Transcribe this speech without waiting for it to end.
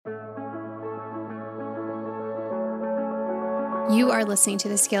You are listening to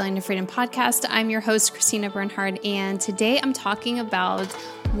the Scaling to Freedom podcast. I'm your host, Christina Bernhard, and today I'm talking about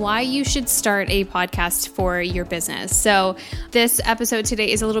why you should start a podcast for your business. So this episode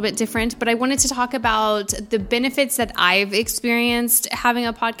today is a little bit different, but I wanted to talk about the benefits that I've experienced having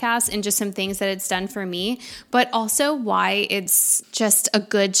a podcast and just some things that it's done for me, but also why it's just a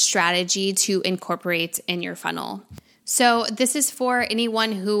good strategy to incorporate in your funnel. So this is for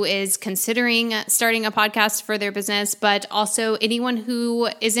anyone who is considering starting a podcast for their business, but also anyone who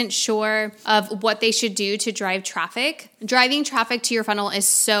isn't sure of what they should do to drive traffic. Driving traffic to your funnel is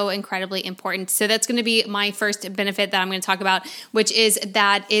so incredibly important. So that's going to be my first benefit that I'm going to talk about, which is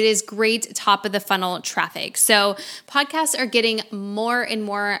that it is great top of the funnel traffic. So podcasts are getting more and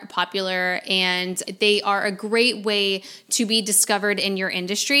more popular, and they are a great way to be discovered in your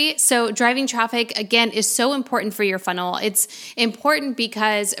industry. So driving traffic, again, is so important for your funnel. It's important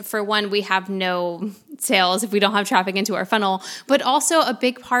because, for one, we have no sales if we don't have traffic into our funnel, but also a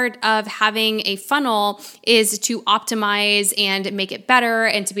big part of having a funnel is to optimize and make it better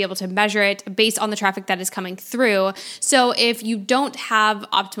and to be able to measure it based on the traffic that is coming through. So if you don't have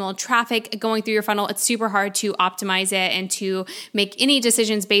optimal traffic going through your funnel, it's super hard to optimize it and to make any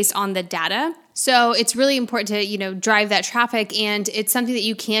decisions based on the data. So it's really important to, drive that traffic, and it's something that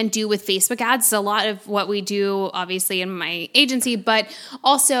you can do with Facebook ads. It's a lot of what we do, obviously, in my agency, but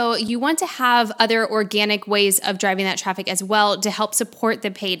also you want to have other organic ways of driving that traffic as well to help support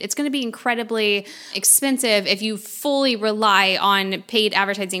the paid. It's going to be incredibly expensive if you fully rely on paid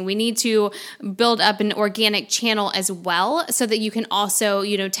advertising. We need to build up an organic channel as well so that you can also,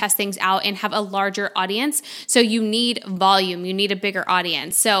 test things out and have a larger audience. So you need volume, you need a bigger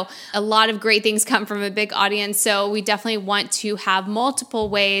audience. So a lot of great things come from a big audience. So we definitely want to have multiple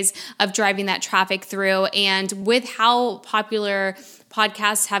ways of driving that traffic through. And with how popular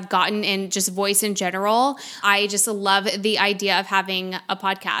podcasts have gotten and just voice in general, I just love the idea of having a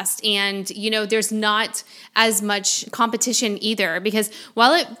podcast. And, there's not as much competition either, because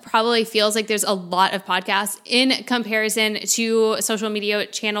while it probably feels like there's a lot of podcasts in comparison to social media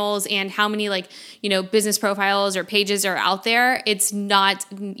channels and how many business profiles or pages are out there, it's not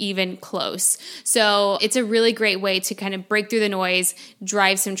even close. So it's a really great way to kind of break through the noise,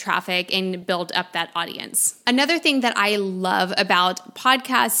 drive some traffic, and build up that audience. Another thing that I love about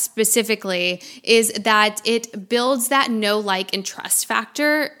podcasts specifically is that it builds that know, like, and trust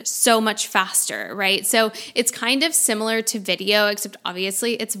factor so much faster, right? So it's kind of similar to video, except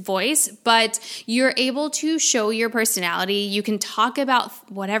obviously it's voice, but you're able to show your personality. You can talk about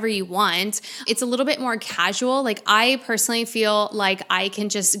whatever you want. It's a little bit more casual. Like, I personally feel like I can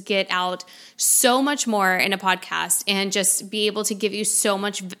just get out so much more in a podcast and just be able to give you so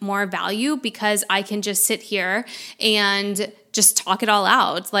much more value because I can just sit here and just talk it all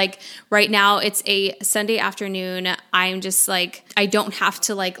out. Like right now, it's a Sunday afternoon. I'm just I don't have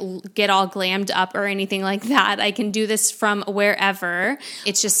to get all glammed up or anything like that. I can do this from wherever.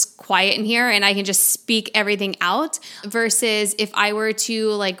 It's just quiet in here and I can just speak everything out, versus if I were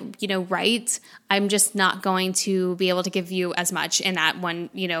to write, I'm just not going to be able to give you as much in that one.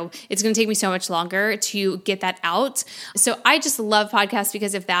 It's going to take me so much longer to get that out. So I just love podcasts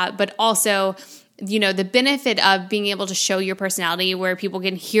because of that, but also the benefit of being able to show your personality where people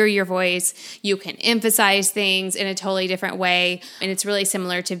can hear your voice, you can emphasize things in a totally different way. And it's really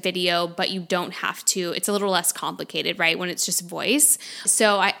similar to video, but you don't have to. It's a little less complicated, right? When it's just voice.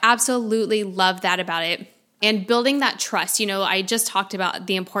 So I absolutely love that about it. And building that trust, I just talked about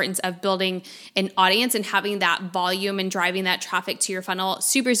the importance of building an audience and having that volume and driving that traffic to your funnel.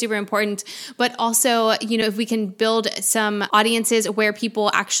 Super, super important. But also, if we can build some audiences where people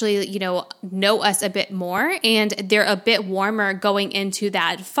actually, know us a bit more and they're a bit warmer going into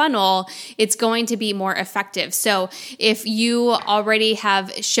that funnel, it's going to be more effective. So if you already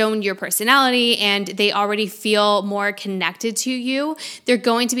have shown your personality and they already feel more connected to you, they're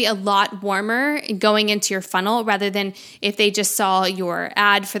going to be a lot warmer going into your funnel rather than if they just saw your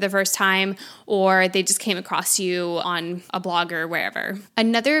ad for the first time or they just came across you on a blog or wherever.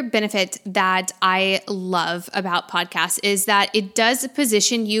 Another benefit that I love about podcasts is that it does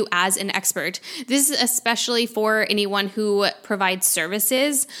position you as an expert. This is especially for anyone who provides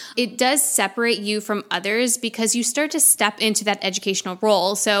services. It does separate you from others because you start to step into that educational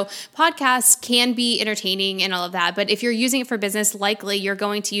role. So podcasts can be entertaining and all of that, but if you're using it for business, likely you're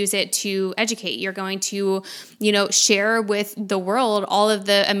going to use it to educate. You're going to, share with the world all of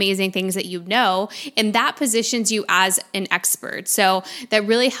the amazing things that you know, and that positions you as an expert. So that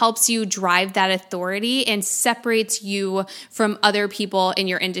really helps you drive that authority and separates you from other people in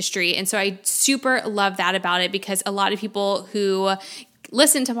your industry. And so I super love that about it, because a lot of people who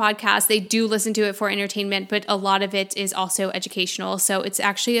listen to podcasts, they do listen to it for entertainment, but a lot of it is also educational. So it's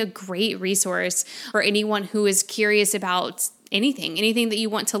actually a great resource for anyone who is curious about anything that you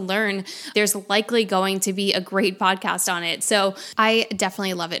want to learn. There's likely going to be a great podcast on it. So I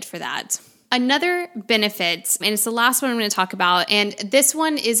definitely love it for that. Another benefit, and it's the last one I'm going to talk about, and this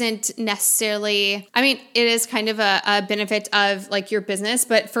one isn't necessarily, it is kind of a benefit of like your business,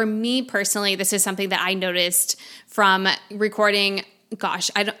 but for me personally, this is something that I noticed from recording,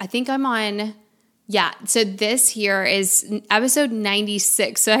 I think I'm on, so this here is episode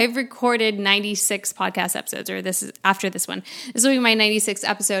 96. So I've recorded 96 podcast episodes, or this is after this one. This will be my 96th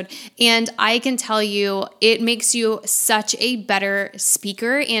episode. And I can tell you, it makes you such a better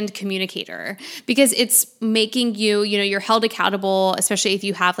speaker and communicator because it's making you, you're held accountable, especially if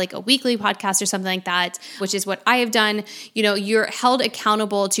you have like a weekly podcast or something like that, which is what I have done. You're held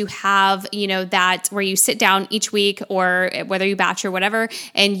accountable to have, that where you sit down each week or whether you batch or whatever,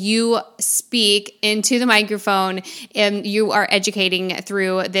 and you speak into the microphone and you are educating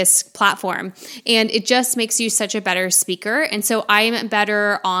through this platform. And it just makes you such a better speaker. And so I'm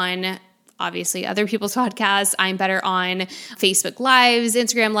better on obviously other people's podcasts. I'm better on Facebook Lives,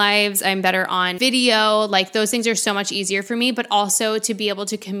 Instagram Lives. I'm better on video. Like those things are so much easier for me, but also to be able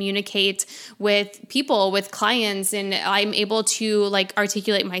to communicate with people, with clients, and I'm able to like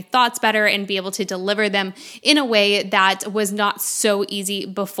articulate my thoughts better and be able to deliver them in a way that was not so easy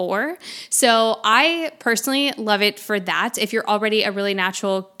before. So I personally love it for that. If you're already a really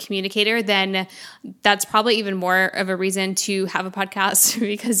natural communicator, then that's probably even more of a reason to have a podcast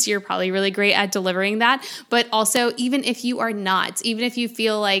because you're probably really great at delivering that. But also, even if you are not, even if you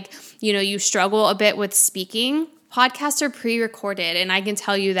feel like, you struggle a bit with speaking, podcasts are pre-recorded. And I can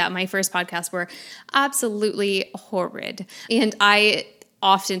tell you that my first podcasts were absolutely horrid. And I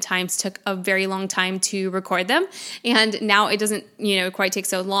oftentimes took a very long time to record them. And now it doesn't, quite take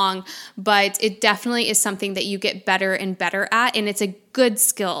so long, but it definitely is something that you get better and better at. And it's a good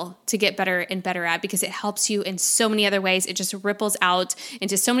skill to get better and better at because it helps you in so many other ways. It just ripples out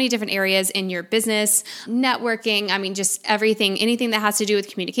into so many different areas in your business, networking. Just everything, anything that has to do with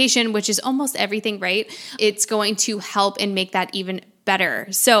communication, which is almost everything, right? It's going to help and make that even better.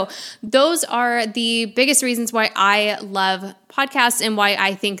 So those are the biggest reasons why I love podcasts and why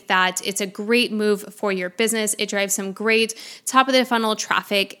I think that it's a great move for your business. It drives some great top of the funnel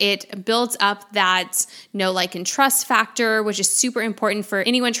traffic. It builds up that know, like, and trust factor, which is super important for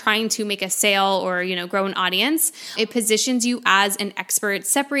anyone trying to make a sale or, grow an audience. It positions you as an expert,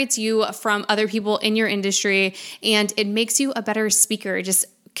 separates you from other people in your industry, and it makes you a better speaker, just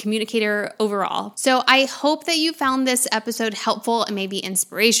communicator overall. So I hope that you found this episode helpful and maybe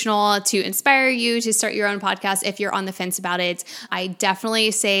inspirational to inspire you to start your own podcast if you're on the fence about it. I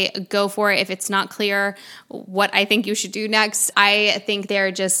definitely say go for it if it's not clear what I think you should do next. I think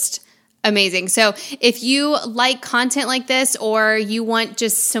they're just amazing. So if you like content like this or you want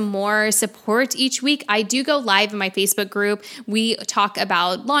just some more support each week, I do go live in my Facebook group. We talk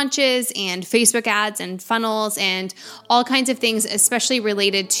about launches and Facebook ads and funnels and all kinds of things, especially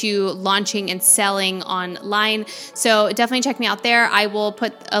related to launching and selling online. So definitely check me out there. I will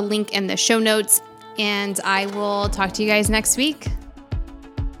put a link in the show notes and I will talk to you guys next week.